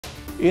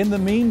In the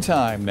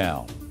meantime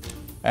now,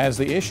 as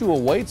the issue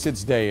awaits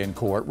its day in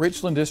court,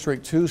 Richland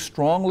District 2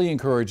 strongly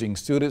encouraging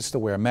students to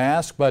wear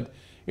masks, but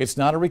it's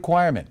not a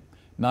requirement.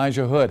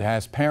 Nija Hood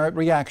has parent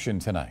reaction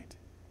tonight.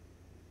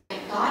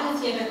 God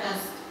has given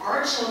us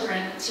our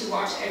children to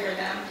watch over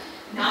them,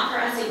 not for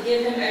us to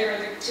give them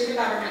over to the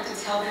government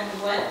to tell them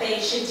what they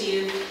should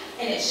do.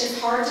 And it's just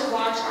hard to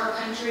watch our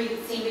country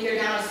seem to go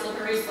down a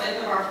slippery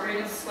slope of our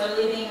freedom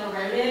slowly being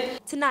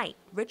eroded. Tonight,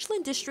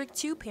 Richland District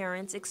 2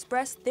 parents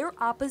expressed their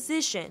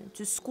opposition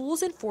to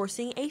schools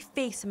enforcing a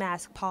face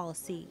mask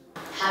policy.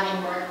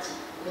 Having worked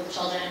with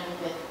children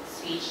with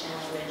speech and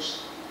language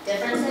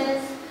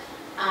differences,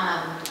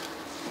 I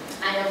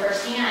know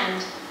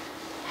firsthand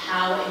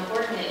how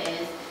important it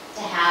is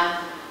to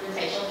have your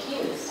facial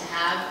cues, to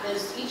have those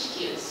speech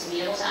cues, to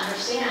be able to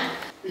understand.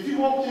 If you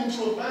walk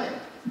into a bank,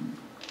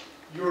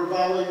 you're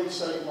violating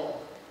state law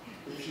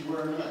if you're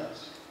wearing a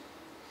mask.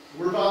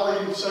 We're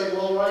violating state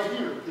law right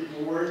here,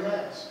 people wearing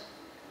masks.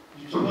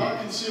 You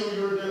cannot conceal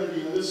your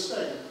identity in this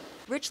state.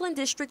 Richland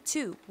District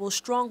 2 will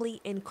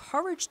strongly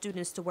encourage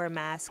students to wear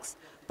masks,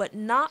 but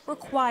not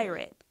require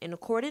it in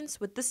accordance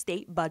with the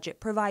state budget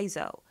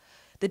proviso.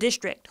 The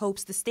district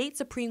hopes the state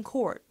Supreme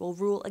Court will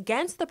rule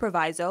against the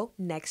proviso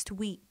next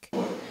week.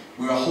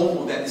 We are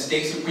hopeful that the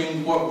state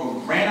Supreme Court will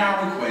grant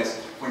our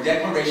request for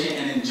declaration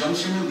and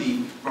injunction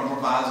relief from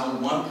Proviso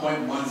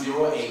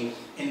 1.108,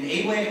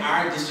 enabling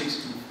our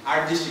district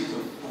to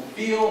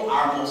fulfill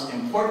our most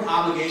important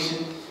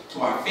obligation to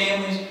our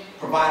families,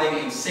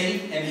 providing a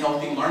safe and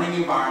healthy learning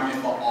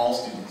environment for all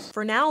students.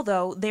 For now,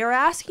 though, they are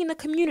asking the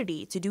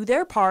community to do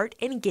their part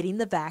in getting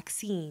the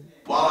vaccine.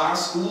 While our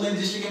school and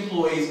district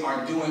employees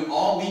are doing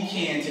all we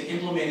can to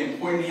implement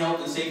important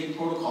health and safety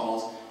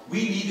protocols,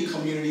 we need the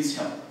community's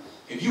help.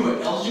 If you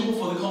are eligible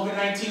for the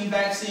COVID-19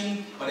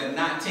 vaccine but have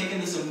not taken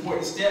this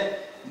important step,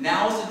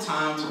 now is the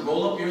time to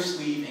roll up your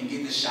sleeve and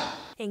get the shot.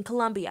 In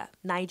Columbia,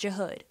 Nija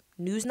Hood,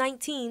 News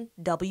 19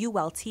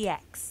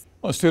 WLTX.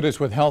 Well, students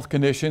with health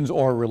conditions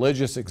or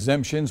religious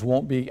exemptions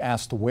won't be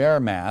asked to wear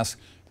masks.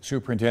 The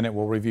superintendent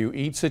will review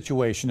each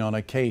situation on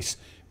a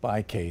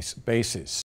case-by-case basis.